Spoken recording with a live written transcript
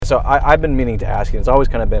so I've been meaning to ask you, it's always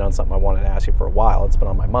kind of been on something I wanted to ask you for a while, it's been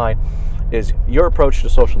on my mind, is your approach to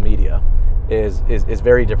social media is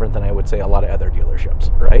very different than I would say a lot of other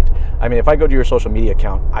dealerships, right? I mean, if I go to your social media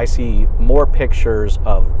account, I see more pictures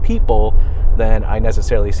of people than I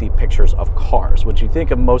necessarily see pictures of cars. When you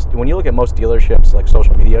look at most dealerships, like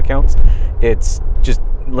social media accounts, it's just,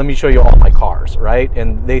 let me show you all my cars, right?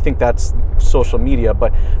 And they think that's social media,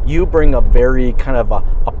 but you bring a very kind of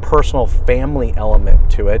a personal family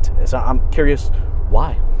element to it. So I'm curious,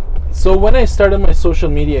 why? So when I started my social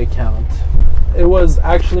media account, it was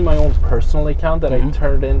actually my own personal account that I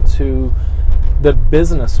turned into the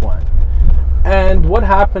business one. And what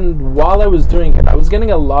happened while I was doing it, I was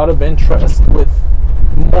getting a lot of interest with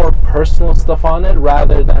more personal stuff on it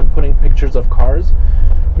rather than putting pictures of cars.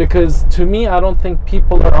 Because to me, I don't think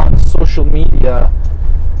people are on social media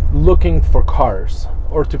looking for cars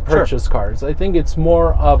or to purchase cars. I think it's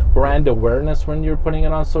more of brand awareness when you're putting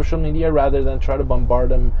it on social media rather than try to bombard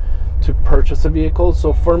them to purchase a vehicle.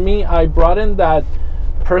 So for me, I brought in that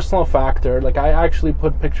personal factor. Like, I actually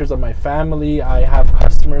put pictures of my family. I have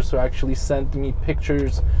customers who actually send me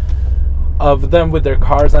pictures of them with their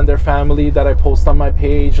cars and their family that I post on my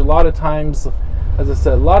page. A lot of times, as I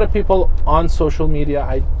said, a lot of people on social media,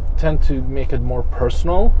 I tend to make it more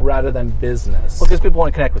personal rather than business. Well, because people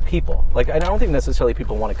want to connect with people. Like, I don't think necessarily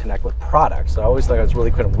people want to connect with products. I always thought it was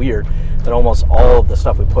really kind of weird that almost all of the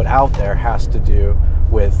stuff we put out there has to do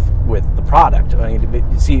with the product. I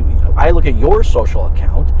mean, see, I look at your social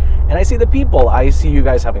account and I see the people. I see you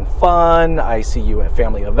guys having fun. I see you at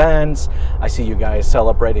family events. I see you guys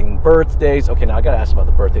celebrating birthdays. Okay, now I got to ask about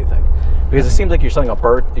the birthday thing, because it seems like you're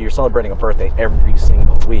celebrating a birthday every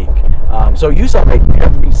single week. So you celebrate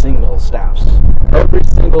every single staff's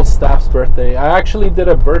birthday. I actually did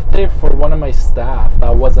a birthday for one of my staff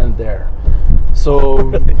that wasn't there.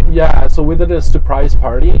 So yeah, so we did a surprise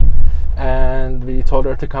party. And we told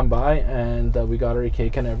her to come by, and we got her a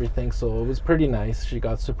cake and everything. So it was pretty nice. She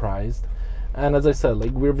got surprised. And as I said,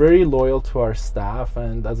 like, we're very loyal to our staff.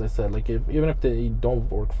 And as I said, like, even if they don't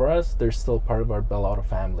work for us, they're still part of our Bell Auto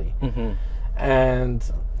family. And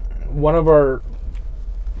one of our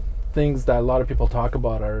things that a lot of people talk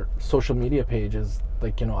about our social media page is,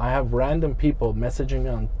 like, I have random people messaging me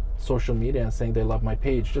on social media and saying they love my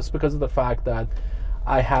page just because of the fact that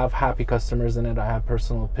I have happy customers in it. I have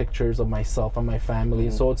personal pictures of myself and my family.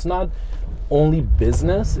 So it's not only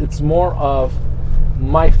business, it's more of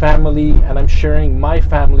my family, and I'm sharing my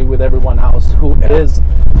family with everyone else who is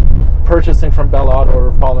purchasing from Bell Auto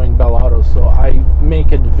or following Bell Auto. So I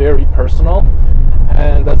make it very personal.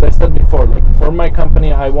 And as I said before, like, for my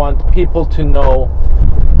company, I want people to know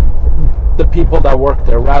the people that work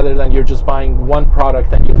there rather than you're just buying one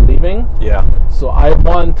product and you're leaving. Yeah. So I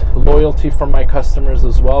want loyalty from my customers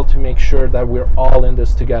as well, to make sure that we're all in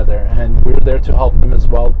this together, and we're there to help them as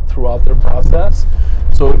well throughout their process.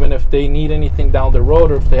 So even if they need anything down the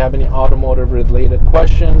road, or if they have any automotive related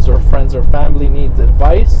questions, or friends or family needs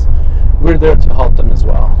advice, we're there to help them as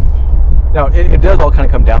well. Now, it does all kind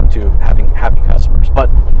of come down to having happy customers, but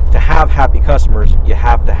to have happy customers, you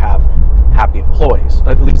have to have happy employees.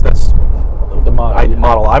 At least that's the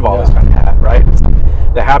model I've always kind of had, right? It's like,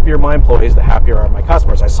 the happier my employees, the happier are my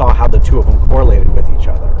customers. I saw how the two of them correlated with each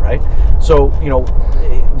other, right? So,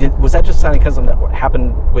 was that just something that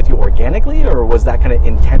happened with you organically, or was that kind of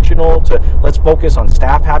intentional to, let's focus on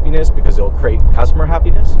staff happiness because it'll create customer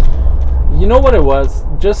happiness? You know what it was?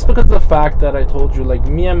 Just because of the fact that I told you, like,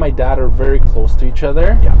 me and my dad are very close to each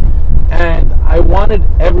other. Yeah. And I wanted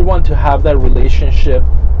everyone to have that relationship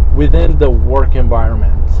within the work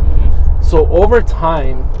environment. So over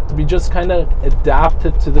time, we just kind of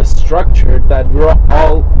adapted to the structure that we're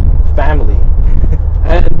all family.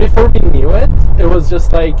 And before we knew it, it was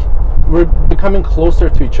just like we're becoming closer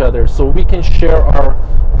to each other, so we can share our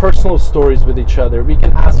personal stories with each other. We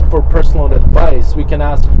can ask for personal advice. We can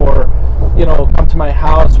ask for, come to my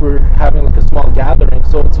house. We're having like a small gathering.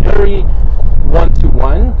 So it's very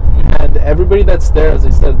one-to-one, and everybody that's there, as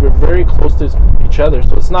I said, we're very close to each other.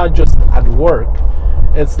 So it's not just at work.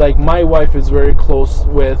 It's like my wife is very close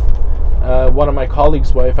with one of my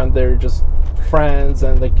colleagues' wife, and they're just friends,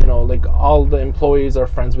 and like all the employees are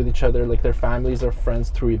friends with each other, like their families are friends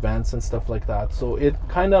through events and stuff like that. So it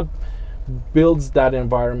kind of builds that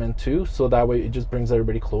environment too, so that way it just brings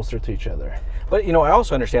everybody closer to each other. But I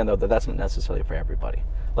also understand though that that's not necessarily for everybody.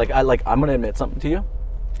 I'm going to admit something to you.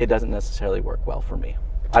 It doesn't necessarily work well for me.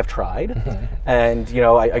 I've tried, and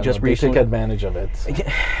I just recently take advantage of it.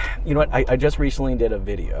 You know what? I just recently did a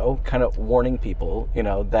video, kind of warning people,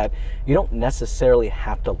 that you don't necessarily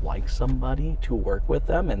have to like somebody to work with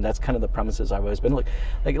them, and that's kind of the premises I've always been look.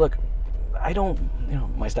 I don't,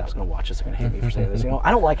 my staff's going to watch this, they're going to hate me for saying this,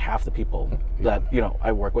 I don't like half the people that,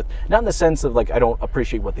 I work with. Not in the sense of like, I don't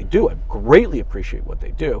appreciate what they do. I greatly appreciate what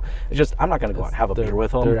they do. It's just, I'm not going to go out and have a beer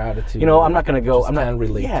with them. Their attitude. I'm not going to go, I'm not, can't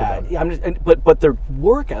relate to them. Yeah, but their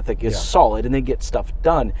work ethic is solid and they get stuff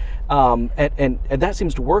done. And that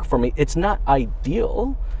seems to work for me. It's not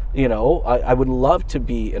ideal. I would love to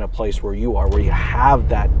be in a place where you are, where you have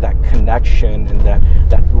that connection and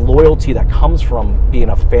that loyalty that comes from being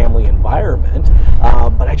a family environment.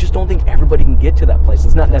 But I just don't think everybody can get to that place.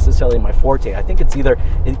 It's not necessarily my forte. I think it's either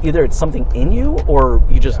it's something in you, or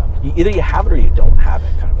you just either you have it or you don't have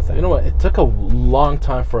it, kind of a thing. You know what? It took a long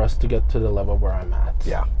time for us to get to the level where I'm at.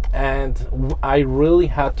 Yeah. And I really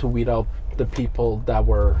had to weed out the people that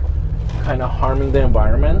were kind of harming the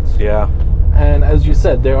environment. Yeah. And as you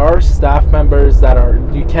said, there are staff members that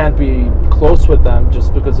you can't be close with them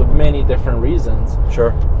just because of many different reasons.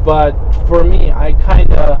 Sure. But for me, I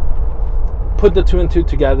kind of put the two and two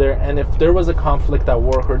together, and if there was a conflict at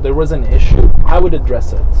work or there was an issue, I would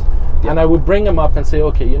address it. Yeah. And I would bring them up and say,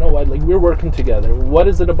 okay, you know what, like, we're working together. What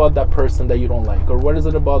is it about that person that you don't like? Or what is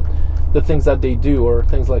it about the things that they do or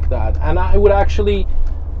things like that? And I would actually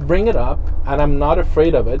bring it up, and I'm not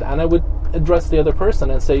afraid of it, and I would address the other person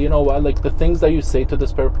and say, you know what, like, the things that you say to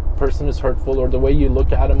this person is hurtful, or the way you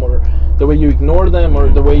look at them, or the way you ignore them, or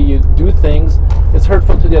the way you do things is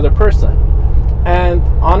hurtful to the other person. And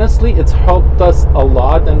honestly, it's helped us a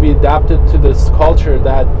lot, and we adapted to this culture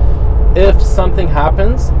that if something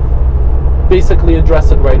happens, basically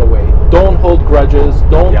address it right away. Don't hold grudges.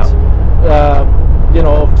 Don't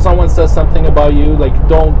if someone says something about you, like,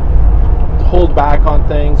 don't hold back on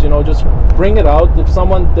things, just bring it out. If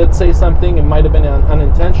someone did say something, it might have been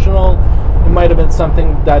unintentional, it might have been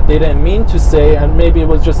something that they didn't mean to say, and maybe it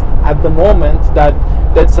was just at the moment that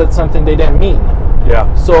they said something they didn't mean.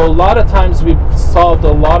 Yeah. So a lot of times we've solved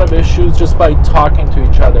a lot of issues just by talking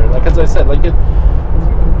to each other. Like, as I said,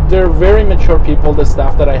 they're very mature people, the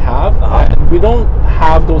staff that I have, and we don't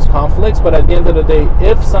have those conflicts, but at the end of the day,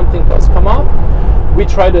 if something does come up, we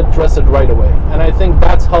try to address it right away. And I think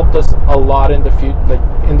that's helped us a lot in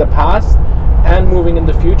the past and moving in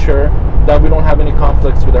the future, that we don't have any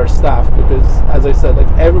conflicts with our staff, because, as I said, like,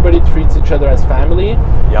 everybody treats each other as family.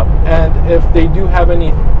 Yep. And if they do have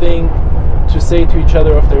anything to say to each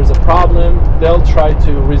other, if there's a problem, they'll try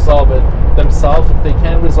to resolve it themselves. If they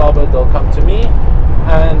can't resolve it, they'll come to me.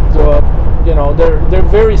 And they're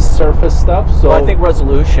very surface stuff. So well, I think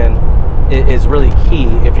resolution is really key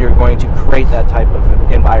if you're going to create that type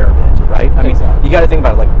of environment, right? I mean, you got to think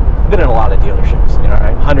about it. Like, I've been in a lot of dealerships,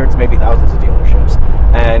 right? Hundreds, maybe thousands of dealerships,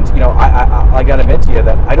 and I got to admit to you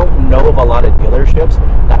that I don't know of a lot of dealerships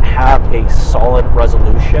that have a solid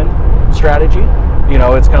resolution strategy.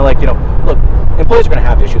 It's kind of like, look, employees are going to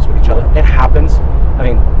have issues with each other. It happens. I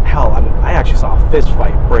mean, hell, I actually saw a fist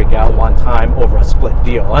fight break out one time over a split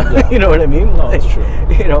deal. You know what I mean? No, it's true.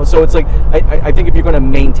 So it's like, I think if you're going to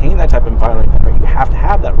maintain that type of environment, you have to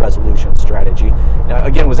have that resolution strategy. Now,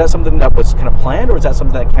 again, was that something that was kind of planned, or was that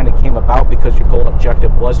something that kind of came about because your goal and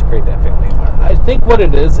objective was to create that family environment? I think what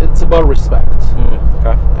it is, it's about respect.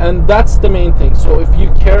 Okay. And that's the main thing. So if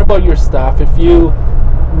you care about your staff, if you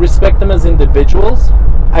respect them as individuals,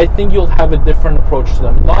 I think you'll have a different approach to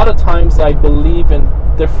them. A lot of times I believe in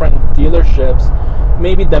different dealerships,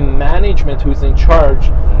 maybe the management who's in charge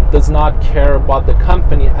does not care about the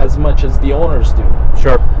company as much as the owners do.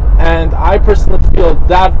 Sure. And I personally feel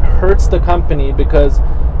that hurts the company, because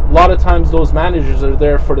a lot of times those managers are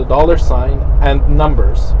there for the dollar sign and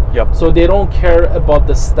numbers. Yep. So they don't care about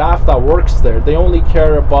the staff that works there. They only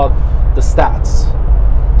care about the stats.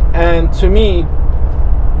 And to me,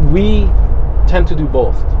 we tend to do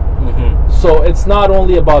both. So it's not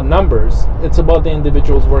only about numbers, it's about the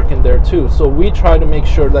individuals working there too. So we try to make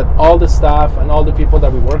sure that all the staff and all the people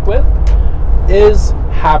that we work with is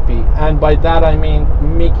happy. And by that I mean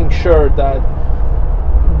making sure that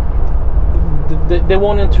they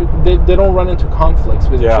don't run into conflicts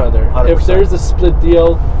with each other. 100%. If there's a split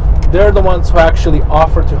deal, they're the ones who actually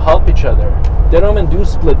offer to help each other. They don't even do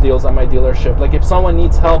split deals at my dealership. Like, if someone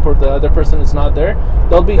needs help or the other person is not there,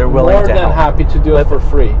 they'll be more than happy to do it for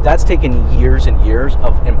free. That's taken years and years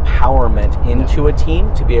of empowerment into a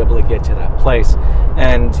team to be able to get to that place.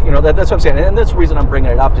 And that's what I'm saying. And that's the reason I'm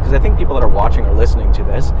bringing it up, because I think people that are watching or listening to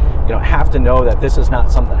this, have to know that this is not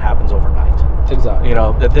something that happens overnight. Exactly.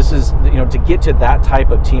 That this is, to get to that type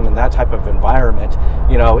of team and that type of environment,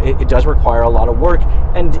 it does require a lot of work.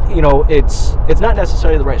 And, it's not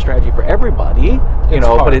necessarily the right strategy for everybody,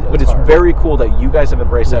 but it's very cool that you guys have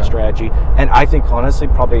embraced that strategy. And I think, honestly,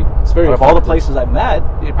 probably out of all the places I've met,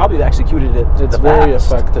 you probably executed it the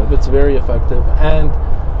best. It's very effective. And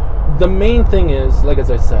the main thing is, like as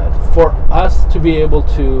I said, for us to be able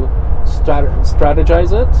to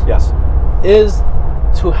strategize it, Yes. is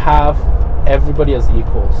to have everybody as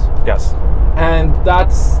equals. Yes. And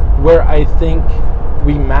that's where I think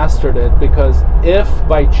we mastered it, because if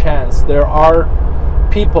by chance there are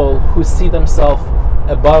people who see themselves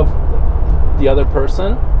above the other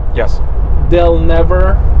person, Yes. they'll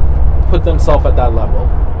never put themselves at that level.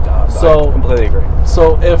 So I completely agree.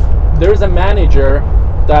 So if there's a manager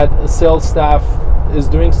that a sales staff is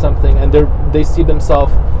doing something and they see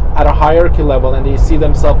themselves at a hierarchy level and they see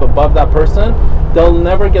themselves above that person, they'll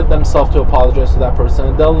never get themselves to apologize to that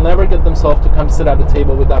person. They'll never get themselves to come sit at a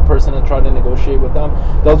table with that person and try to negotiate with them.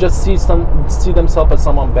 They'll just see themselves as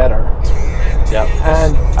someone better. Yeah.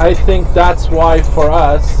 And I think that's why for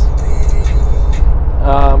us,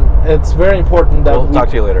 it's very important that We'll talk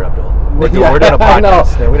to you later, Abdul. We're doing a I know.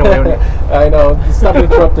 podcast. We don't I know. Stop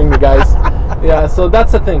interrupting me, guys. Yeah, so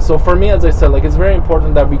that's the thing. So for me, as I said, like, it's very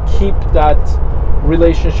important that we keep that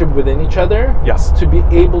relationship within each other. Yes. To be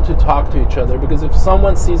able to talk to each other, because if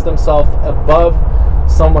someone sees themselves above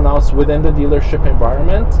someone else within the dealership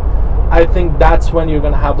environment, I think that's when you're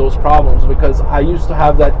going to have those problems, because I used to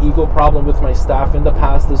have that ego problem with my staff in the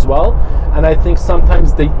past as well, and I think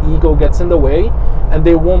sometimes the ego gets in the way and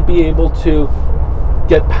they won't be able to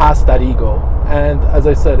get past that ego. And as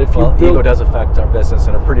I said, if you build, ego does affect our business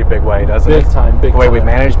in a pretty big way, doesn't it? Big time. The way we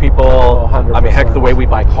manage people. Oh, 100%. I mean, heck, the way we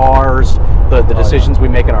buy cars, the decisions we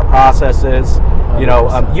make in our processes. 100%. You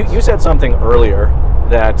know, you said something earlier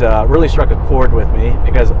that really struck a chord with me,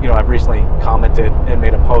 because, you know, I've recently commented and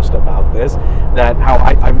made a post about this, that how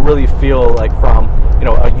I really feel like from, you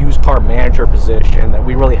know, a used car manager position, that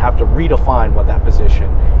we really have to redefine what that position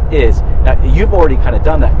is. Now, you've already kind of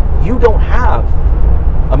done that. You don't have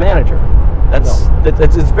a manager.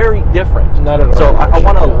 It's very different. Not at all. So I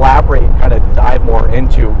want to elaborate and kind of dive more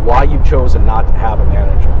into why you've chosen not to have a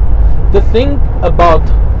manager. The thing about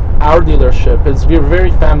our dealership is we're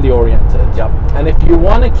very family oriented. Yep. And if you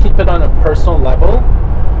want to keep it on a personal level,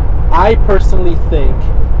 I personally think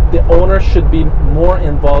the owner should be more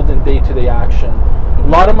involved in day-to-day action. A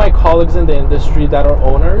lot of my colleagues in the industry that are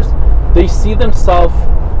owners, they see themselves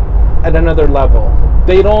at another level.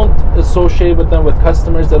 They don't associate with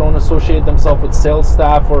customers. They don't associate themselves with sales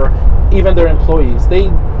staff or even their employees.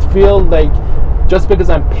 They feel like just because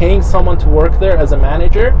I'm paying someone to work there as a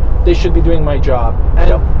manager, they should be doing my job.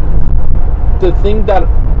 And the thing that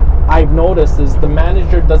I've noticed is the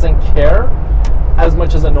manager doesn't care as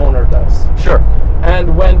much as an owner does. Sure.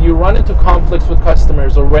 And when you run into conflicts with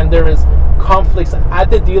customers, or when there is conflicts at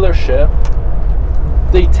the dealership,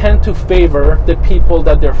 they tend to favor the people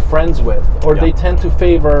that they're friends with, or they tend to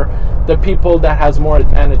favor the people that has more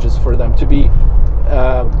advantages for them to be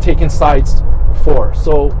taken sides for.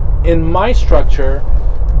 So in my structure,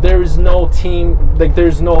 there is no team, like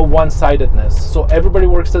there's no one-sidedness. So everybody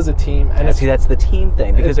works as a team. And see, that's the team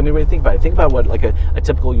thing, because I mean, when you think about it, think about what like a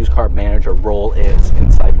typical used car manager role is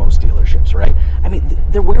inside most dealerships, right? I mean,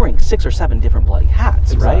 they're wearing 6 or 7 different bloody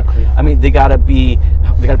hats, Exactly. right? I mean, they gotta be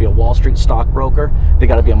a Wall Street stockbroker, they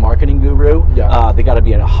gotta be a marketing guru, they gotta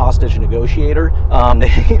be a hostage negotiator. You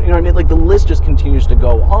know what I mean? Like, the list just continues to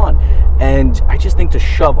go on. And I just think to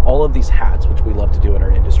shove all of these hats, which we love to do in our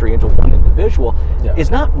industry, into one individual is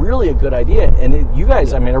not really a good idea. And you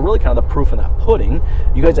guys, I mean, are really kind of the proof in that pudding.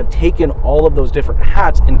 You guys have taken all of those different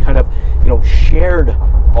hats and kind of, you know, shared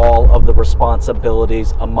all of the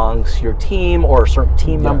responsibilities amongst your team, or certain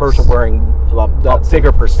team members are wearing a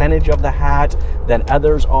bigger percentage of the hat than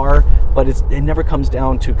others are. But it never comes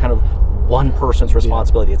down to kind of one person's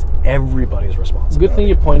responsibility. It's everybody's responsibility. Good thing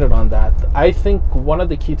you pointed on that. I think one of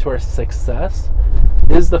the key to our success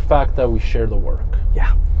is the fact that we share the work.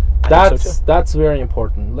 Yeah. That's very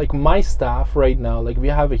important. Like, my staff right now, like, we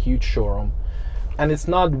have a huge showroom, and it's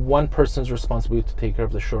not one person's responsibility to take care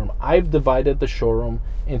of the showroom. I've divided the showroom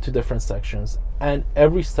into different sections, and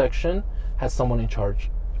every section has someone in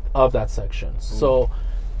charge of that section. So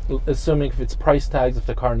assuming if it's price tags, if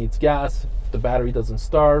the car needs gas, if the battery doesn't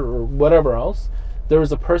start, or whatever else, there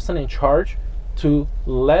is a person in charge to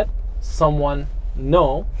let someone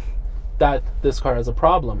know that this car has a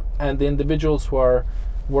problem. And the individuals who are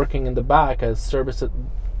working in the back as service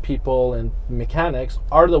people and mechanics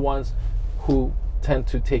are the ones who tend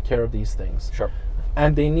to take care of these things. Sure.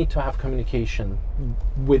 And they need to have communication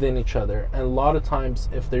within each other. And a lot of times,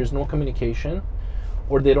 if there's no communication,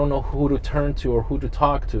 or they don't know who to turn to or who to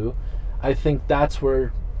talk to, I think that's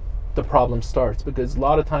where the problem starts. Because a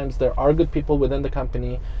lot of times there are good people within the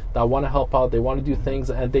company that want to help out, they want to do things,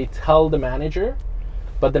 and they tell the manager,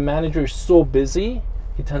 but the manager is so busy,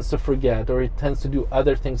 he tends to forget, or he tends to do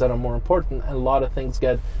other things that are more important, and a lot of things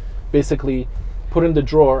get basically put in the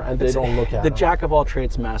drawer and they don't look at the them. jack of all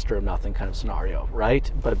trades, master of nothing kind of scenario,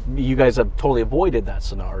 right? But you guys have totally avoided that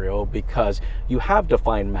scenario because you have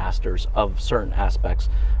defined masters of certain aspects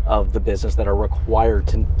of the business that are required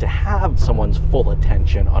to have someone's full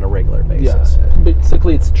attention on a regular basis. Yeah,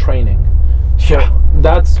 basically it's training. Yeah.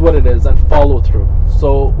 That's what it is, and follow through.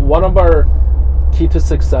 So one of our key to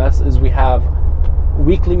success is we have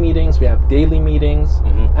weekly meetings, we have daily meetings,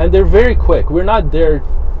 and they're very quick. We're not there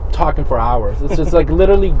talking for hours. It's just like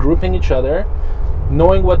literally grouping each other,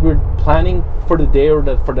 knowing what we're planning for the day or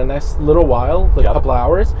for the next little while, like a couple of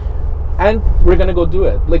hours, and we're gonna go do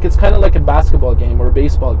it. Like it's kind of like a basketball game or a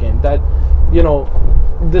baseball game that, you know,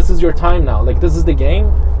 this is your time now. Like this is the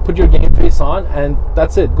game. Put your game face on, and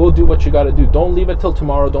that's it. Go do what you got to do. Don't leave it till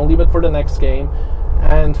tomorrow. Don't leave it for the next game.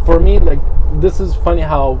 And for me, like this is funny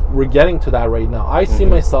how we're getting to that right now. I see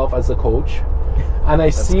myself as a coach, and I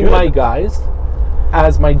see my guys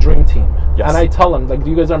as my dream team. Yes. And I tell them, like,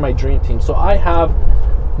 you guys are my dream team. So I have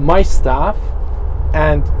my staff,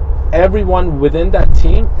 and everyone within that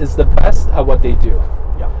team is the best at what they do.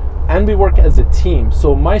 Yeah. And we work as a team.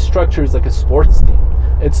 So my structure is like a sports team.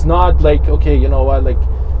 It's not like, okay, you know what, like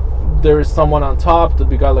there is someone on top that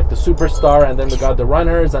we got like the superstar, and then we got the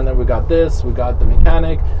runners, and then we got this, we got the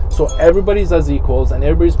mechanic. So everybody's as equals, and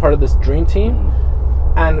everybody's part of this dream team.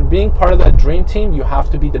 And being part of that dream team, you have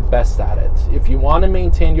to be the best at it. If you want to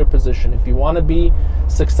maintain your position, if you want to be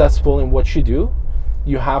successful in what you do,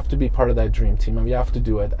 you have to be part of that dream team, and you have to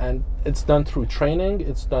do it. And it's done through training,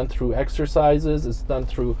 it's done through exercises, it's done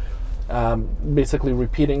through basically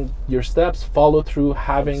repeating your steps, follow through,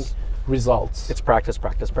 having results. It's practice,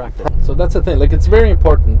 practice, practice. So that's the thing. Like it's very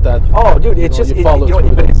important that. Oh, dude, it's just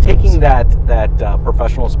but it's taking that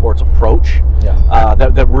professional sports approach. Yeah.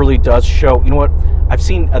 That really does show. You know what? I've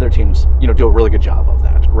seen other teams, do a really good job of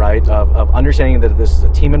that, right? Of understanding that this is a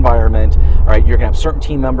team environment. All right, you're gonna have certain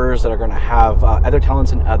team members that are gonna have other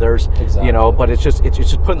talents than others. Exactly. But it's just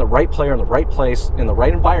putting the right player in the right place in the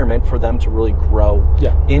right environment for them to really grow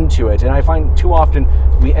into it. And I find too often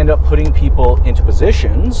we end up putting people into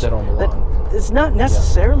positions that it's not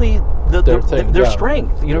necessarily their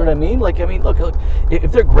strength. You know what I mean? Like, look,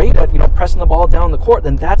 if they're great at pressing the ball down the court,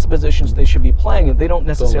 then that's the positions they should be playing, and they don't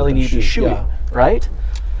necessarily need to be shooting, right?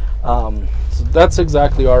 So that's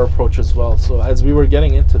exactly our approach as well. So as we were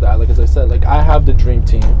getting into that, like as I said, like I have the dream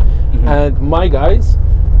team, and my guys,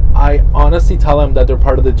 I honestly tell them that they're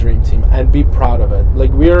part of the dream team and be proud of it.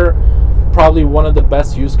 Like we're probably one of the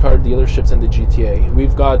best used car dealerships in the GTA.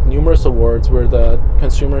 We've got numerous awards. We're the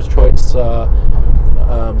Consumer's Choice.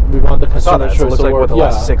 We won the Consumer's Choice Award. The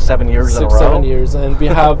last 6-7 years in a row. 6-7 years, and we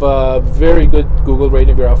have a very good Google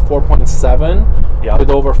rating. We're at 4.7 with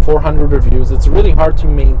over 400 reviews. It's really hard to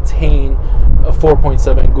maintain a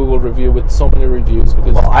 4.7 Google review with so many reviews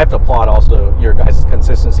because. Well, I have to applaud also your guys'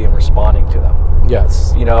 consistency in responding to them.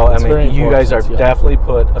 Yes. You guys are definitely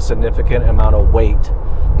put a significant amount of weight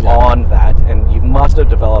on that, and you must have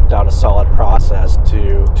developed out a solid process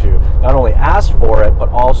to not only ask for it but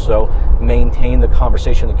also maintain the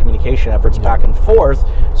conversation and communication efforts back and forth,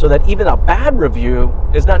 so that even a bad review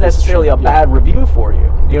is not necessarily a bad review for you.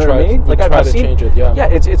 You know what I mean? Like I've seen, change it. Yeah,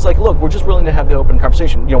 it's like, look, we're just willing to have the open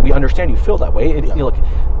conversation. We understand you feel that way. Look,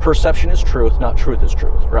 perception is truth, not truth is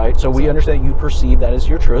truth, right? So we understand that you perceive that as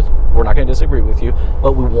your truth. We're not going to disagree with you,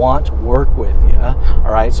 but we want to work with you,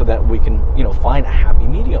 all right, so that we can find a happy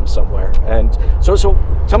medium somewhere. And so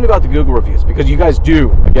tell me about the Google reviews, because you guys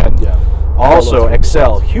do also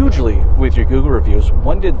excel hugely with your Google reviews.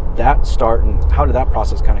 When did that start, and how did that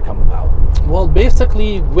process kind of come about? Well,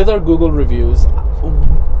 basically with our Google reviews,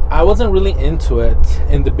 I wasn't really into it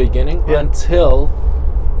in the beginning until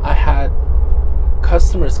I had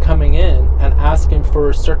customers coming in and asking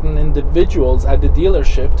for certain individuals at the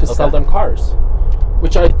dealership to sell them cars,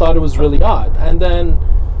 which I thought it was really odd. And then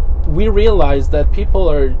we realized that people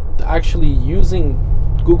are actually using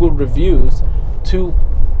Google reviews to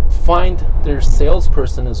find their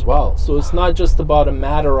salesperson as well. So it's not just about a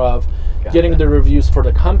matter of getting the reviews for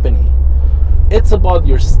the company. It's about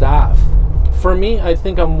your staff. For me, I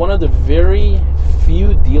think I'm one of the very few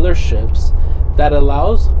dealerships that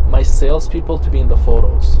allows my salespeople to be in the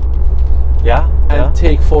photos. And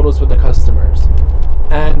take photos with the customers.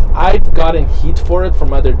 And I've gotten heat for it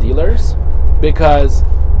from other dealers because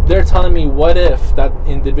they're telling me, what if that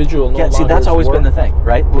individual no longer that's always been the thing,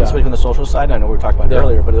 right? Especially on the social side. I know we were talking about it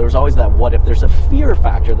earlier, but there was always that what if. There's a fear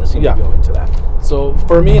factor that seems to go into that. So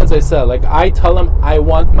for me, as I said, like I tell them I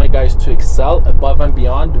want my guys to excel above and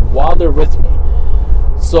beyond while they're with me.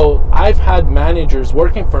 So I've had managers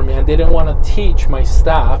working for me and they didn't want to teach my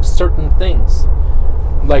staff certain things.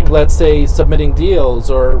 like let's say submitting deals,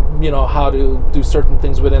 or how to do certain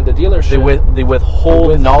things within the dealership. They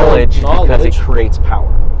withhold knowledge because it creates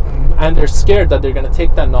power, and they're scared that they're going to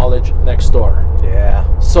take that knowledge next door.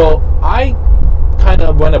 Yeah. So I kind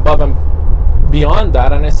of went above and beyond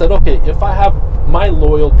that, and I said, okay, if I have my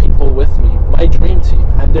loyal people with me, my dream team,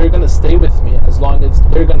 and they're going to stay with me as long as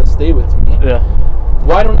they're going to stay with me,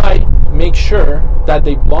 why don't I make sure that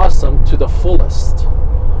they blossom to the fullest?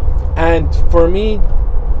 And for me,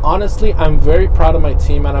 honestly, I'm very proud of my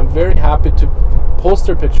team, and I'm very happy to post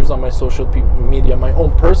their pictures on my social media, my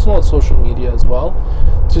own personal social media as well,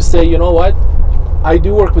 to say, you know what, I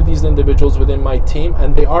do work with these individuals within my team,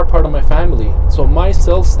 and they are part of my family. So my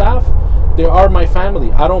sales staff, they are my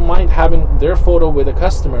family. I don't mind having their photo with a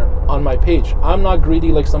customer on my page. I'm not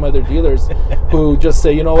greedy like some other dealers who just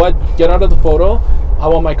say, you know what, get out of the photo. I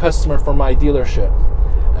want my customer for my dealership.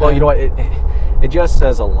 Well, you know what, it just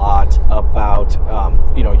says a lot about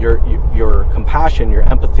your compassion, your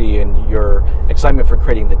empathy, and your excitement for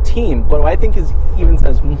creating the team. But what I think even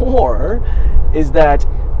says more is that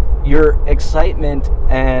your excitement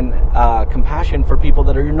and compassion for people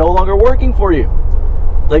that are no longer working for you.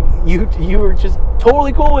 Like you were just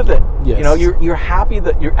totally cool with it. Yes. You're happy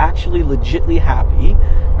that you're actually legitly happy,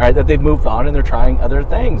 right? That they've moved on and they're trying other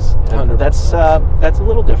things. And that's a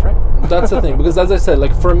little different. That's the thing, because as I said,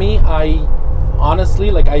 like for me, I honestly,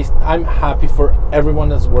 like I'm happy for everyone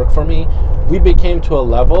that's worked for me. We became to a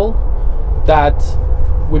level that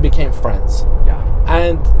we became friends. Yeah.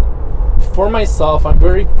 And for myself, I'm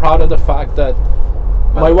very proud of the fact that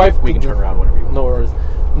my wife. We can turn around whenever you want. No worries.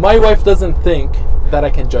 My wife doesn't think that I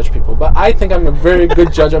can judge people, but I think I'm a very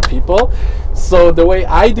good judge of people. So the way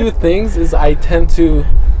I do things is I tend to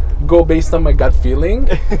go based on my gut feeling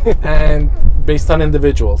and based on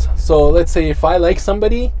individuals. So let's say if I like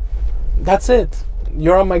somebody, that's it.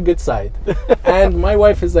 You're on my good side. And my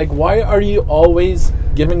wife is like, why are you always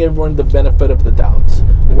giving everyone the benefit of the doubt?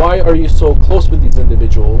 Why are you so close with these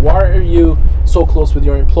individuals? Why are you so close with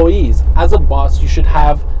your employees? As a boss, you should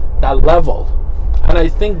have that level. And I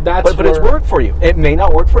think that's but it's worked for you. It may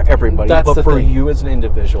not work for everybody, but for you as an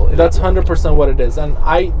individual, that's 100% what it is. And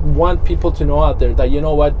I want people to know out there that, you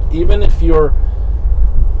know what, even if you're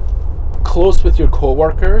close with your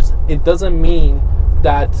coworkers, it doesn't mean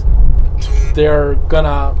that they're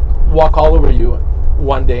gonna walk all over you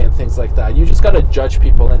one day and things like that. You just gotta judge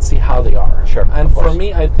people and see how they are. Sure. And for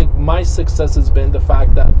me, I think my success has been the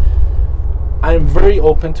fact that I'm very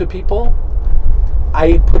open to people.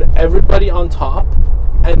 I put everybody on top,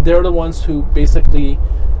 and they're the ones who basically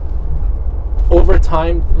over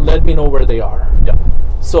time let me know where they are. Yeah.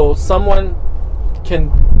 So someone can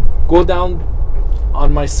go down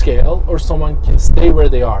on my scale, or someone can stay where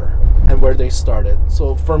they are and where they started.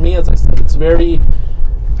 So for me, as I said, it's very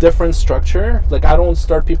different structure. Like I don't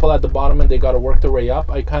start people at the bottom and they got to work their way up.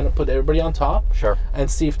 I kind of put everybody on top. Sure. And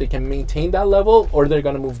see if they can maintain that level, or they're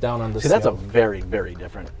going to move down on the scale. That's a very, very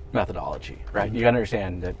different methodology, right? Mm-hmm. You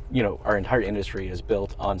understand that, our entire industry is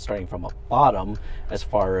built on starting from a bottom as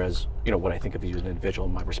far as, what I think of you as an individual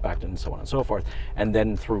and my respect and so on and so forth. And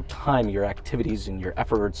then through time, your activities and your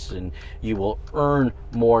efforts, and you will earn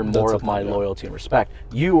more and more of my loyalty and respect.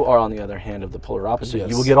 You are on the other hand of the polar opposite. Yes.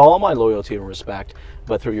 You will get all my loyalty and respect,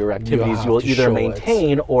 but through your activities, you will either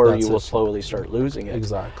maintain or you will slowly start losing it.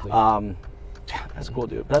 Exactly. That's cool,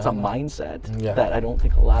 dude. That's a mindset that I don't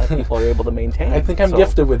think a lot of people are able to maintain. I think I'm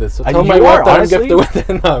gifted with it. So tell my wife that I'm gifted with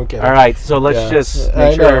it. No, I'm kidding. All right, so let's just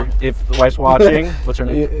make sure if the wife's watching. What's her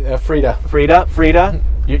name? Frida. Frida,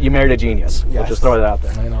 you married a genius. Yes. We'll just throw it out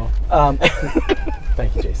there. I know.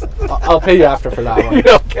 Thank you, Jason. I'll pay you after for that one.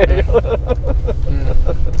 Okay.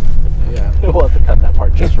 Yeah. We'll have to cut that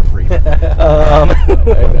part just for free. I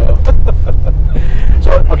know.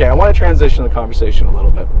 So, okay, I want to transition the conversation a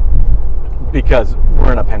little bit, because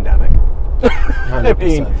we're in a pandemic.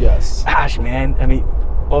 100%, yes. Gosh, man.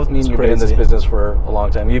 Both me and you've been in this business for a long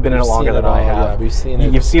time. You've been in it longer than I have. Yeah, we've seen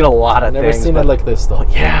it. You've seen a lot of things. Never seen it like this, though.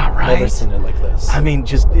 Yeah, right. Never seen it like this.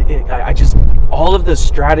 I just all of the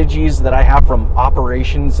strategies that I have from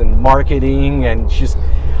operations and marketing, and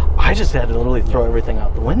I just had to literally throw everything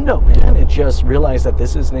out the window, man, and just realize that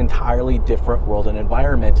this is an entirely different world and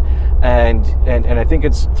environment. And I think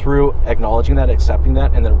it's through acknowledging that, accepting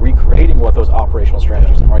that, and then recreating what those operational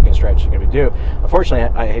strategies and marketing strategies are going to do.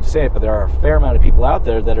 Unfortunately, I hate to say it, but there are a fair amount of people out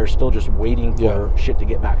there that are still just waiting for shit to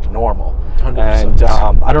get back to normal. 100%.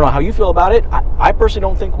 And I don't know how you feel about it. I personally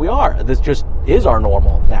don't think we are. This just is our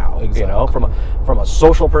normal now. Exactly. From a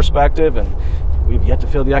social perspective, and we've yet to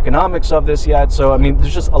feel the economics of this yet. So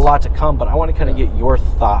there's just a lot to come. But I want to kind of get your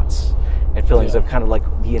thoughts and feelings of kind of like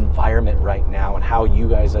the environment right now and how you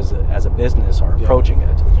guys as a business are approaching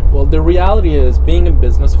it? Well, the reality is, being in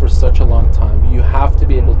business for such a long time, you have to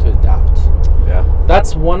be able to adapt. Yeah.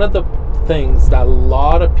 That's one of the things that a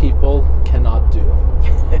lot of people cannot do,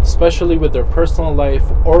 especially with their personal life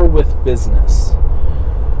or with business.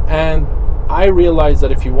 And I realize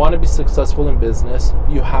that if you want to be successful in business,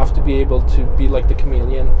 you have to be able to be like the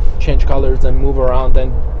chameleon, change colors and move around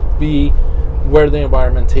and be where the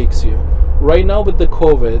environment takes you. Right now with the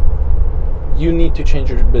COVID, you need to change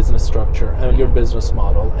your business structure and your business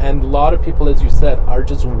model. And a lot of people, as you said, are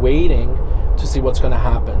just waiting to see what's going to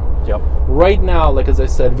happen. Yep. Right now, like as I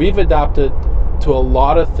said, we've adapted to a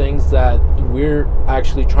lot of things that we're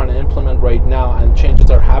actually trying to implement right now, and changes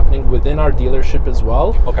are happening within our dealership as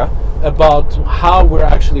well. Okay. About how we're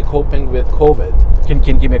actually coping with COVID. Can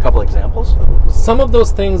you give me a couple examples? Some of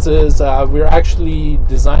those things is we're actually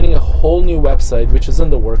designing a whole new website, which is in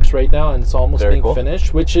the works right now, and it's almost Very being cool.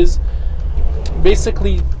 finished, which is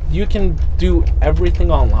basically you can do everything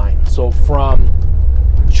online. So from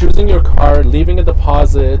choosing your car, leaving a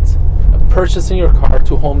deposit, purchasing your car,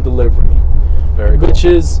 to home delivery. Very cool. Which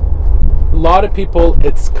is, a lot of people,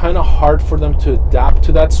 it's kind of hard for them to adapt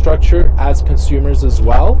to that structure as consumers as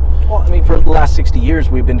well. Well, I mean, for the last 60 years,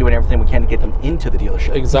 we've been doing everything we can to get them into the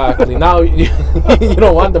dealership. Exactly. Now, you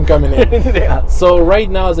don't want them coming in. Yeah. So right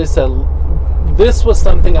now, as I said, this was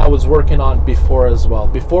something I was working on before as well.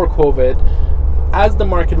 Before COVID, as the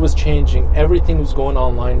market was changing, everything was going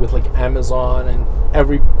online with like Amazon and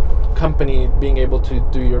every company being able to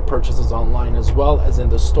do your purchases online as well as in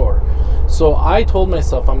the store. So I told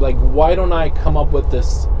myself, I'm like, why don't I come up with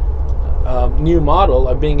this new model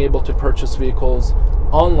of being able to purchase vehicles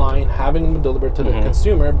online, having them delivered to the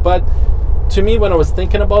consumer. But to me, when I was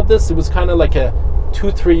thinking about this, it was kind of like a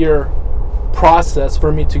 2-3 year process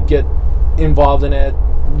for me to get involved in it,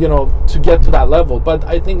 you know, to get to that level. But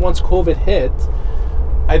I think once COVID hit,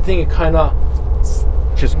 I think it kind of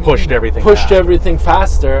Just pushed everything. everything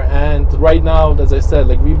faster. And right now, as I said,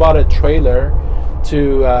 like we bought a trailer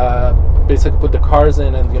to basically put the cars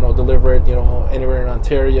in and, you know, deliver it, you know, anywhere in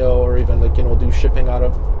Ontario, or even like, you know, do shipping out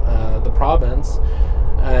of the province.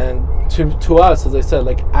 And to us, as I said,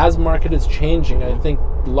 like as market is changing, I think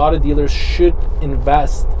a lot of dealers should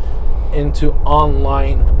invest into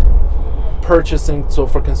online purchasing, so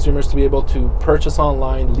for consumers to be able to purchase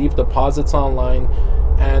online, leave deposits online,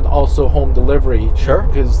 and also home delivery. Sure.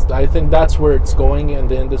 Because I think that's where it's going, and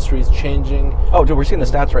the industry is changing. Oh, dude, we're seeing the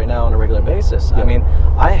stats right now on a regular basis. I mean,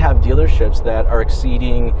 I have dealerships that are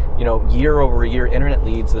exceeding, you know, year over year internet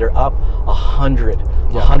leads that are up 100,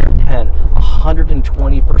 110,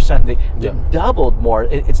 120%. They doubled more.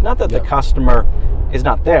 It's not that the customer is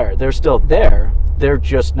not there. They're still there. They're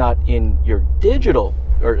just not in your digital,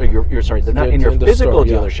 or you're sorry, they're not in your physical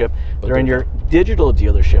dealership. They're in your digital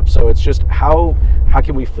dealership. So it's just how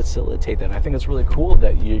can we facilitate that? And I think it's really cool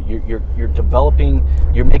that you're developing,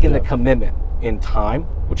 you're making the commitment in time,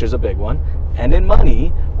 which is a big one, and in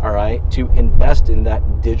money, all right, to invest in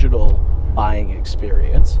that digital buying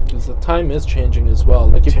experience. Because the time is changing as well.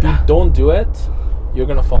 Like if you don't do it, you're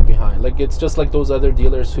gonna fall behind. Like it's just like those other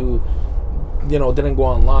dealers who, you know, didn't go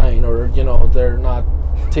online, or, you know, they're not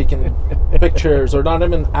taking pictures or not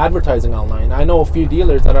even advertising online. I know a few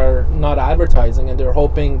dealers that are not advertising and they're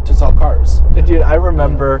hoping to sell cars. Dude, I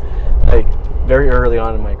remember like very early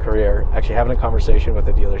on in my career actually having a conversation with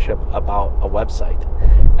a dealership about a website,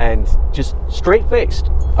 and just straight-faced,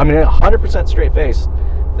 I mean 100% straight-faced,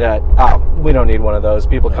 that we don't need one of those.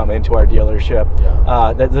 People come into our dealership.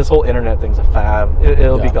 That this whole internet thing's a fad.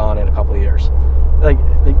 It'll be gone in a couple of years. Like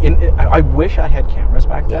I wish I had cameras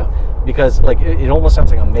back then, because like it almost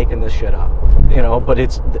sounds like I'm making this shit up, you know. But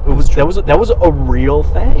that was a real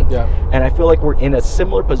thing. And I feel like we're in a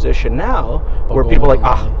similar position now, where people are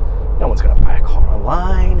like, no one's gonna buy a car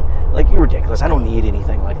online. Like, you're ridiculous. I don't need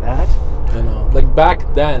anything like that. You know, like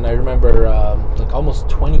back then, I remember like almost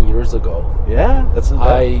 20 years ago. Yeah,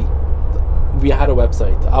 we had a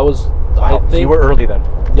website. I think you were early then.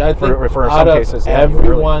 Yeah, I think for out some of cases,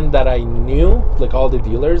 everyone that I knew, like all the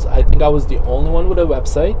dealers, I think I was the only one with a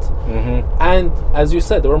website. And as you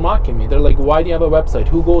said, they were mocking me. They're like, why do you have a website?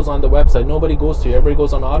 Who goes on the website? Nobody goes to you. Everybody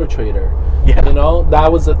goes on Auto Trader. You know, that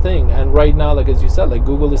was the thing. And right now, like as you said, like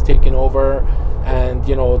Google is taking over, and,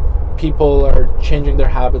 you know, people are changing their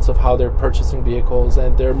habits of how they're purchasing vehicles,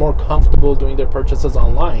 and they're more comfortable doing their purchases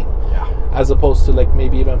online, as opposed to like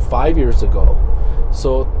maybe even 5 years ago.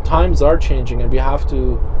 So times are changing, and we have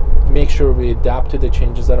to make sure we adapt to the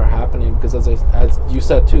changes that are happening, because as you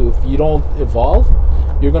said too, if you don't evolve,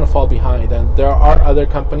 you're going to fall behind. And there are other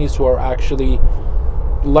companies who are actually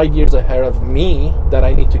light years ahead of me that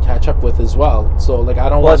I need to catch up with as well. So like I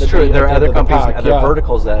don't Well, want that's to true. be There are at the other end of the companies, pack. other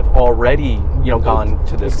verticals that have already, gone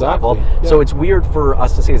to this Exactly, level. yeah. So it's weird for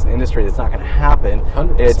us to say as an industry that's not going to happen.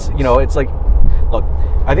 100%. It's like, look,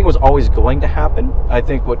 I think it was always going to happen. I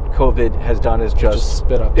think what COVID has done is just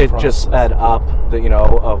sped up the just process. sped up the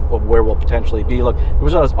of where we'll potentially be. Look,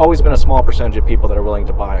 there's always been a small percentage of people that are willing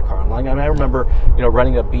to buy a car online. I mean, I remember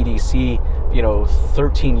running a BDC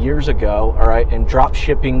 13 years ago, all right, and drop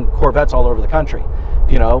shipping Corvettes all over the country.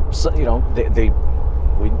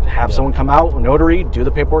 We'd have someone come out, a notary, do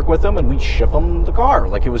the paperwork with them, and we'd ship them the car.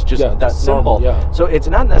 Like, it was just that simple. Normal, yeah. So it's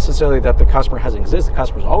not necessarily that the customer hasn't existed. The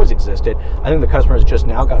customer's always existed. I think the customer has just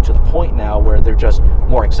now got to the point now where they're just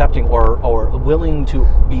more accepting or willing to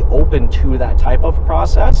be open to that type of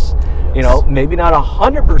process. Yes. Maybe not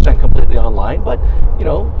 100% completely online, but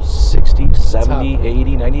 60, 70,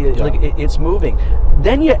 80, 90, like it's moving.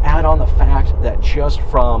 Then you add on the fact that just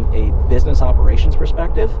from a business operations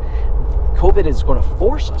perspective, COVID is going to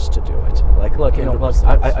force us to do it. Like, look, look,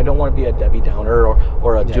 I don't want to be a Debbie Downer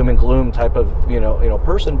or a doom and gloom type of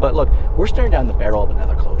person, but look, we're staring down the barrel of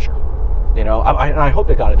another closure. I hope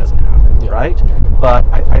to God it doesn't happen, right? But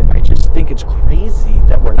I just think it's crazy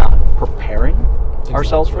that we're not preparing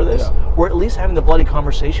ourselves for this, or at least having the bloody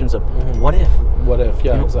conversations of what if? What if?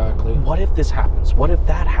 Yeah, exactly. What if this happens? What if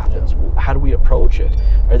that happens? How do we approach it?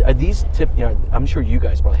 Are these I'm sure you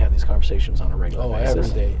guys probably have these conversations on a regular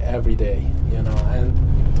basis. Every day. And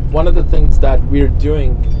one of the things that we're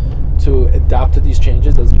doing to adapt to these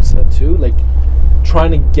changes, as you said too, like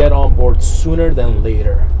trying to get on board sooner than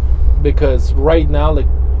later, because right now, like,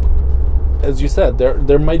 as you said,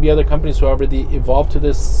 there might be other companies who already evolved to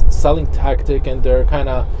this selling tactic and they're kind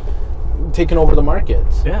of taking over the market.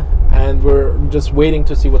 Yeah. And we're just waiting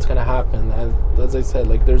to see what's going to happen. And as I said,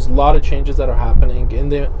 like, there's a lot of changes that are happening in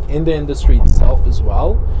the industry itself as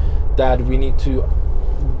well that we need to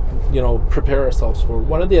prepare ourselves for.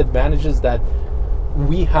 One of the advantages that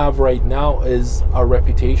we have right now is our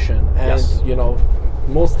reputation, and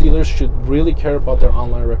most dealers should really care about their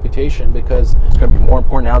online reputation, because it's going to be more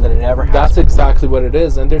important now than it ever has. That's exactly what it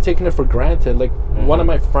is, and they're taking it for granted. Like, one of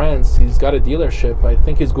my friends, he's got a dealership. I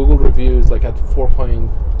think his Google review is like at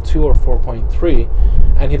 4.2 or 4.3,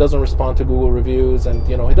 and he doesn't respond to Google reviews, and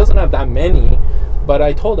he doesn't have that many. But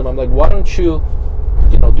I told him, I'm like, why don't you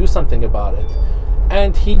do something about it?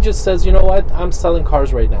 And he just says, you know what? I'm selling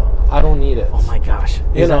cars right now. I don't need it. Oh my gosh.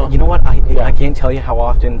 You know what? I can't tell you how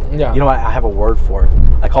often. Yeah. I have a word for it.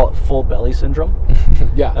 I call it full belly syndrome.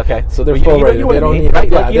 Yeah. Okay. So they're full right. They don't need, right?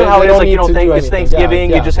 Yeah, like, how it is, like, it's anything.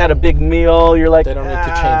 Thanksgiving, you just had a big meal, you're like, they don't need to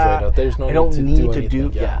change right now. There's no need to do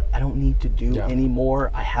anything. I don't need to do anymore.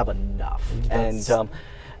 I have enough. And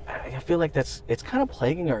I feel like it's kind of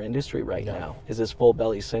plaguing our industry right now, is this full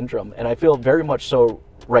belly syndrome. And I feel very much so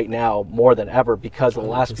right now, more than ever, because of the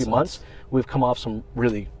last few months, we've come off some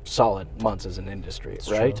really solid months as an industry,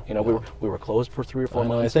 right? We were closed for 3 or 4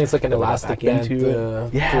 months. I think it's like an elastic band theory,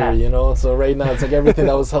 so right now it's like everything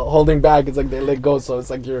that was holding back, it's like they let go, so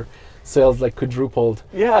it's like your sales like quadrupled.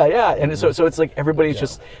 And so it's like everybody's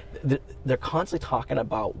just, they're constantly talking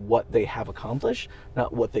about what they have accomplished,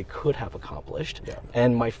 not what they could have accomplished.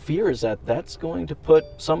 And my fear is that that's going to put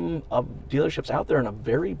some dealerships out there in a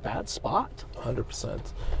very bad spot. 100%,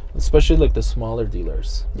 especially like the smaller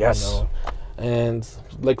dealers. Yes. And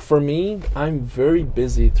like for me, I'm very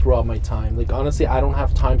busy throughout my time. Like, honestly, I don't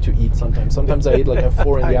have time to eat sometimes. Sometimes I eat like at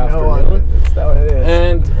 4 in the afternoon. That's not what it is.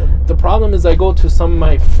 And the problem is I go to some of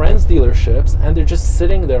my friends' dealerships and they're just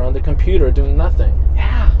sitting there on the computer doing nothing.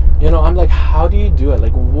 Yeah. I'm like, how do you do it?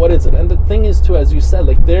 Like, what is it? And the thing is too, as you said,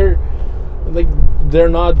 like they're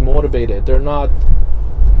not motivated. They're not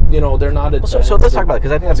advanced. So let's talk about it,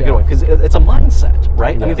 because I think that's a good one, because it's a mindset,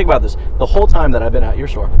 right? I mean, think about this. The whole time that I've been at your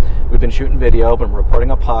store, we've been shooting video, been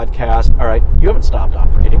recording a podcast. All right, you haven't stopped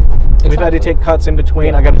operating. Exactly. We've had to take cuts in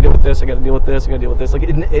between. I got to deal with this. I got to deal with this. I got to deal with this. Like,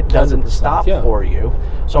 it doesn't stop for you.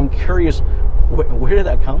 So I'm curious, where did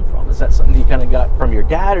that come from? Is that something you kind of got from your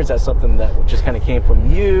dad, or is that something that just kind of came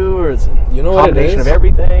from you, or is it a combination of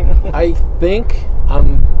everything? I think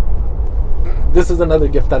this is another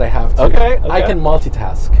gift that I have too. Okay. I can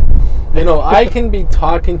multitask. I can be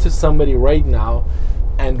talking to somebody right now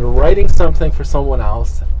and writing something for someone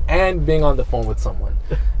else and being on the phone with someone.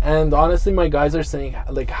 And honestly, my guys are saying,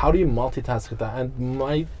 like, how do you multitask with that? And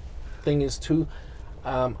my thing is too,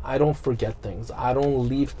 I don't forget things. I don't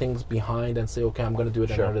leave things behind and say, okay, I'm going to do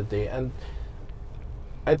it another day. And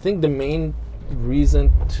I think the main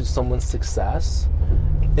reason to someone's success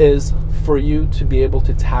is for you to be able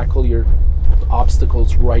to tackle your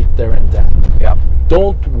obstacles right there and then.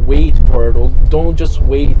 don't wait for it, or don't just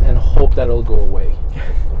wait and hope that it'll go away,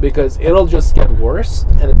 because it'll just get worse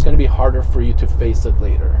and it's going to be harder for you to face it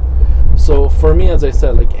later. So for me, as I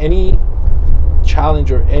said, like any challenge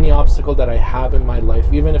or any obstacle that I have in my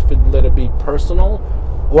life, even if let it be personal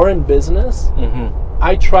or in business,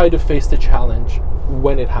 I try to face the challenge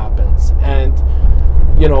when it happens, and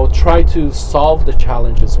try to solve the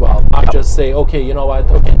challenge as well. Not just say, okay, you know what,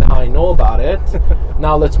 okay, now I know about it,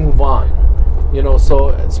 now let's move on. So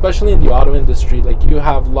especially in the auto industry, like you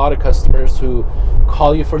have a lot of customers who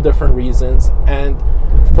call you for different reasons, and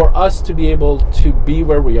for us to be able to be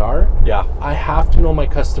where we are, I have to know my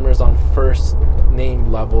customers on first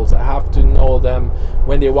name levels. I have to know them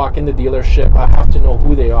when they walk in the dealership. I have to know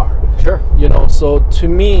who they are. Sure. So to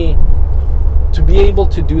me, to be able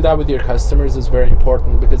to do that with your customers is very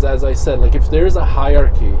important, because as I said, like if there's a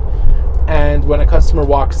hierarchy, and when a customer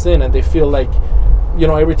walks in and they feel like,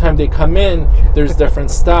 every time they come in, there's different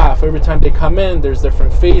staff. Every time they come in, there's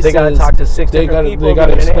different faces. They got to talk to six different people. They got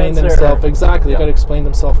to explain themselves. Exactly. They got to explain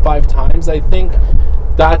themselves 5 times. I think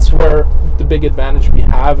that's where the big advantage we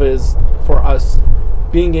have is for us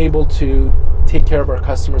being able to take care of our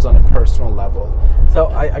customers on a personal level. So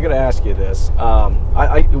I got to ask you this.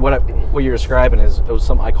 What you're describing is it was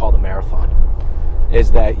something I call the marathon. Is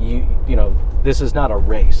that this is not a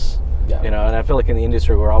race. Yeah. And I feel like in the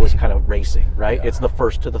industry we're always kind of racing, right? Yeah. It's the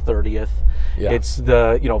 1st to the 30th. Yeah. It's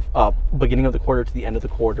the beginning of the quarter to the end of the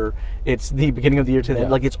quarter. It's the beginning of the year to the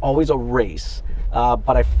end. Like it's always a race.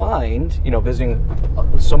 But I find visiting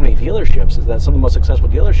so many dealerships is that some of the most successful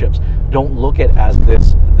dealerships don't look at it as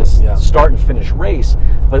this start and finish race,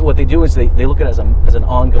 but what they do is they look at it as an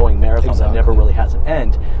ongoing marathon that never really has an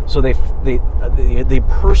end. So they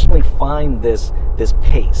personally find this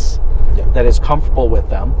pace that is comfortable with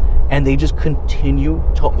them, and they just continue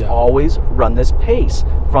to always run this pace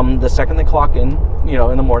from the second they clock in,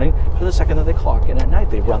 in the morning, to the second that they clock in at night.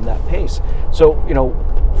 They run that pace. So,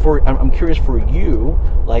 I'm curious for you,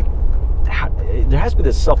 like, there has to be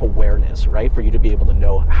this self-awareness, right, for you to be able to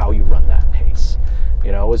know how you run that pace.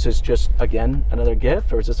 Is this just, again, another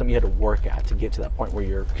gift, or is this something you had to work at to get to that point where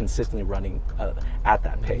you're consistently running at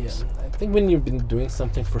that pace? I think when you've been doing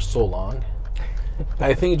something for so long,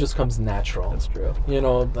 I think it just comes natural. That's true.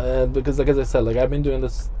 Because like as I said, like I've been doing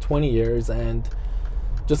this 20 years, and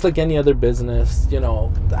just like any other business,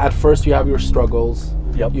 at first you have your struggles,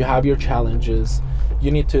 you have your challenges,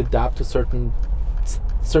 you need to adapt to certain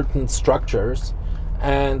structures.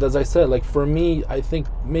 And as I said, like for me, I think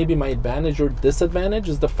maybe my advantage or disadvantage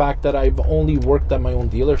is the fact that I've only worked at my own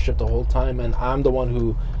dealership the whole time, and I'm the one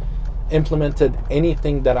who implemented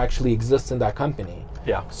anything that actually exists in that company.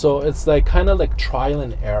 Yeah. So it's like kind of like trial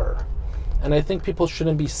and error. And I think people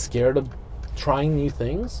shouldn't be scared of trying new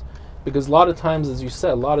things, because a lot of times, as you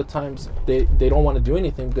said, they don't want to do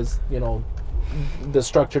anything because, the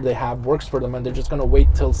structure they have works for them, and they're just going to wait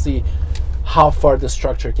till see how far the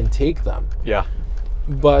structure can take them. Yeah.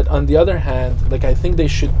 But on the other hand, like I think they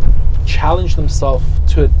should challenge themselves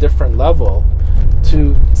to a different level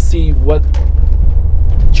to see what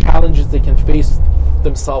challenges they can face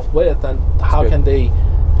themselves with, and how can they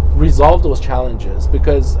resolve those challenges.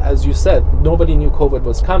 Because as you said, nobody knew COVID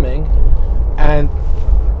was coming, and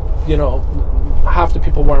half the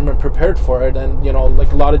people weren't prepared for it, and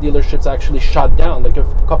like a lot of dealerships actually shut down. Like a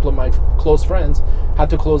couple of my close friends had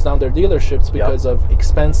to close down their dealerships because of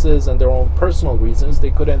expenses and their own personal reasons. They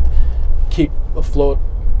couldn't keep afloat.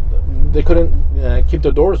 They couldn't keep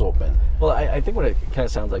the doors open. Well, I think what it kind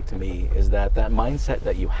of sounds like to me is that mindset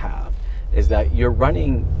that you have is that you're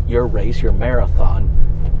running your race, your marathon,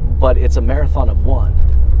 but it's a marathon of one.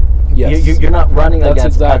 Yes. You're not running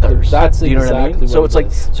against others. That's you know exactly what I mean? So it's like,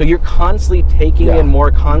 is. So you're constantly taking in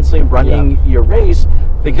more, constantly running your race,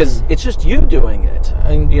 because it's just you doing it.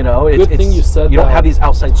 And good thing you said you don't have these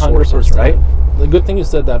outside sources, 100%. Right? The good thing you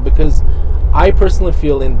said that, because I personally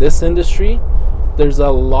feel in this industry, there's a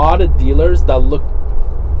lot of dealers that look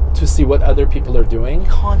to see what other people are doing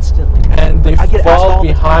constantly, and they fall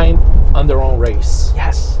behind on their own race.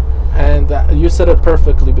 Yes. And you said it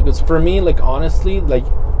perfectly, because for me, like honestly, like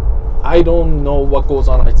I don't know what goes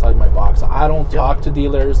on outside my box. I don't talk to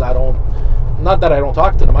dealers. Not that I don't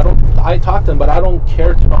talk to them. I talk to them, but I don't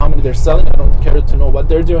care to know how many they're selling. I don't care to know what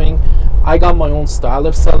they're doing. I got my own style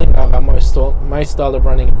of selling. I got my style of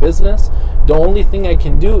running a business. The only thing I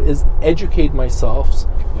can do is educate myself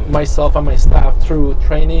and my staff through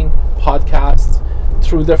training, podcasts,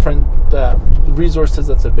 through different resources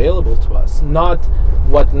that's available to us. Not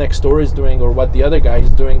what Nextdoor is doing or what the other guy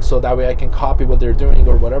is doing, so that way I can copy what they're doing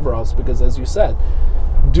or whatever else. Because as you said,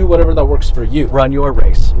 do whatever that works for you. Run your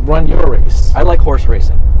race. Run your race. I like horse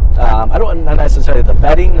racing. I don't not necessarily the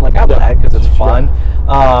betting. Like I bet because it's fun,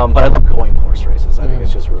 but I love going to horse races. I think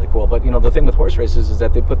it's just really cool. But the thing with horse races is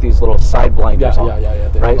that they put these little side blinders on,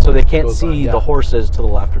 right? So they can't see the horses to the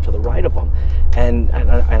left or to the right of them. And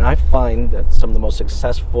I find that some of the most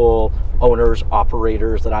successful owners,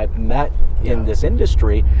 operators that I've met in this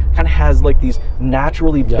industry kind of has like these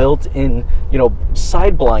naturally built-in,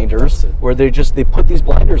 side blinders where they put these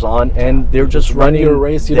blinders on and they're just running your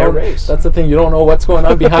race. Race. That's the thing. You don't know what's going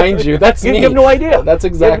on behind you. That's me. You have no idea. That's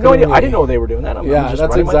exactly no idea. me. I didn't know they were doing that. I'm just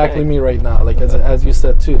that's running exactly me right now. Like as you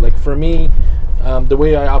said too. Like for me, the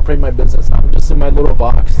way I operate my business, I'm just in my little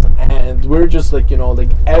box, and we're just like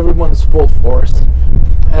everyone's full force.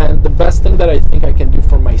 And the best thing that I think I can do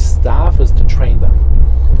for my staff is to train them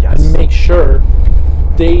and make sure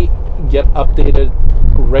they get updated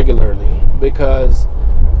regularly, because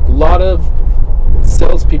a lot of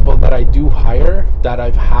salespeople that I do hire that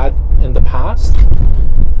I've had in the past,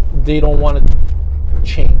 they don't want to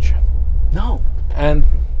change. No. And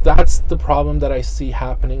that's the problem that I see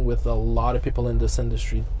happening with a lot of people in this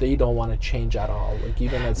industry. They don't want to change at all, like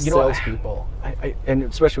even as salespeople. And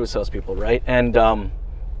especially with salespeople, right? And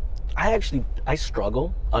I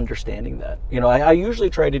struggle understanding that. I usually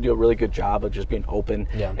try to do a really good job of just being open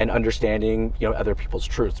and understanding, other people's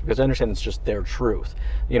truths, because I understand it's just their truth,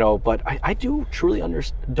 but I do truly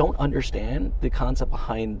don't understand the concept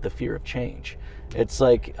behind the fear of change. It's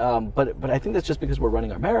like, but I think that's just because we're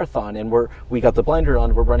running our marathon and we got the blinder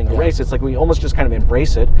on, we're running a race. It's like we almost just kind of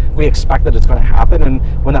embrace it. We expect that it's going to happen,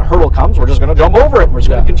 and when that hurdle comes, we're just going to jump over it. We're just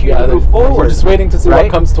going to continue to move forward. We're just waiting to see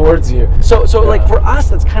what comes towards you. So like for us,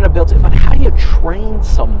 that's kind of built in. But how do you train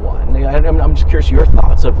someone? I'm just curious your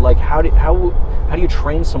thoughts of like how do you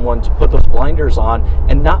train someone to put those blinders on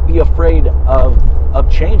and not be afraid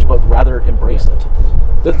of change, but rather embrace it?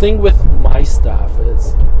 The thing with my staff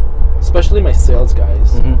is, especially my sales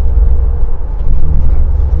guys,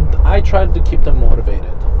 I try to keep them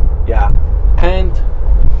motivated. Yeah. And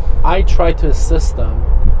I try to assist them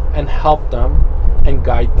and help them and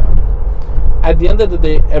guide them. At the end of the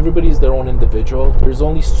day, everybody's their own individual. There's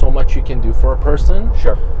only so much you can do for a person.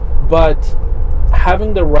 Sure. But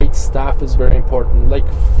having the right staff is very important.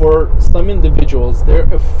 Like for some individuals,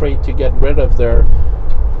 they're afraid to get rid of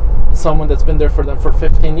someone that's been there for them for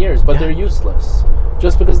 15 years, but they're useless.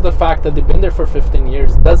 Just because of the fact that they've been there for 15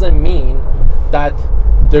 years doesn't mean that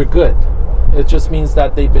they're good. It just means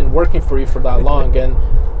that they've been working for you for that long. And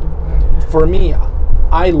for me,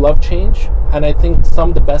 I love change, and I think some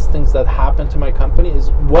of the best things that happened to my company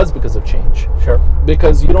was because of change. Sure.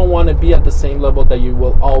 Because you don't want to be at the same level that you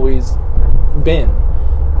will always been.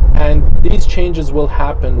 And these changes will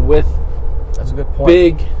happen with That's a good point.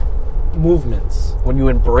 Big movements. When you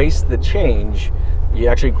embrace the change, you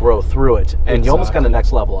actually grow through it, and you almost kind of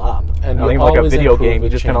next level up. And you like a video game, you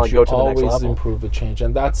just kind of like go to the next level. Always improve the change,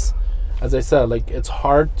 and that's, as I said, like it's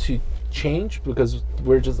hard to change because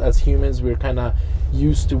we're just, as humans, we're kind of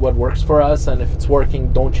used to what works for us, and if it's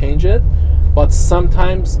working, don't change it. But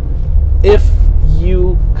sometimes, if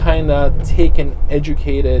you kind of take an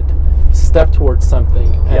educated step towards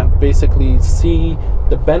something and basically see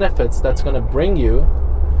the benefits that's going to bring you,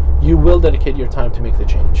 you will dedicate your time to make the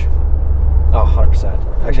change. Oh,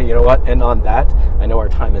 100%. Actually, you know what? And on that, I know our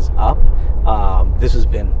time is up. This has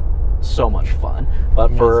been so much fun. But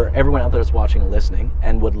for everyone out there that's watching and listening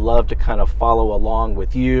and would love to kind of follow along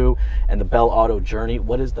with you and the Bell Auto journey,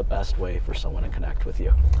 what is the best way for someone to connect with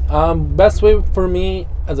you? Best way for me,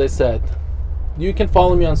 as I said, you can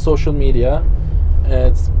follow me on social media.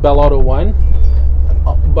 It's Bell Auto 1.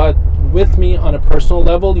 But with me on a personal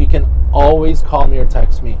level, you can always call me or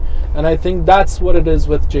text me. And I think that's what it is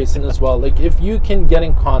with Jason as well. Like if you can get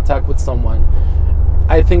in contact with someone,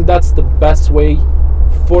 I think that's the best way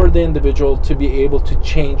for the individual to be able to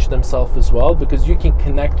change themselves as well, because you can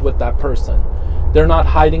connect with that person. They're not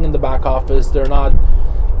hiding in the back office. They're not,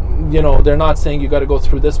 they're not saying you got to go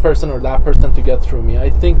through this person or that person to get through me. I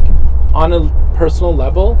think on a personal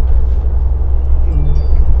level,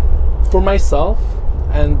 for myself,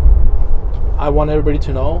 and I want everybody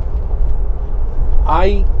to know,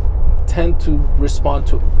 I tend to respond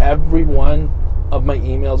to every one of my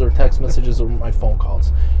emails or text messages or my phone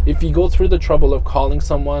calls. If you go through the trouble of calling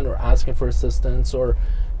someone or asking for assistance or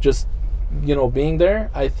just, being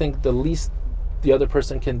there, I think the least the other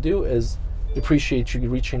person can do is appreciate you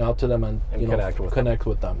reaching out to them and connect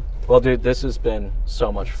with them. Well, dude, this has been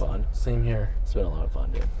so much fun. Same here. It's been a lot of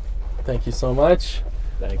fun, dude. Thank you so much.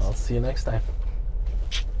 Thanks. I'll see you next time.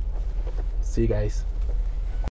 See you guys.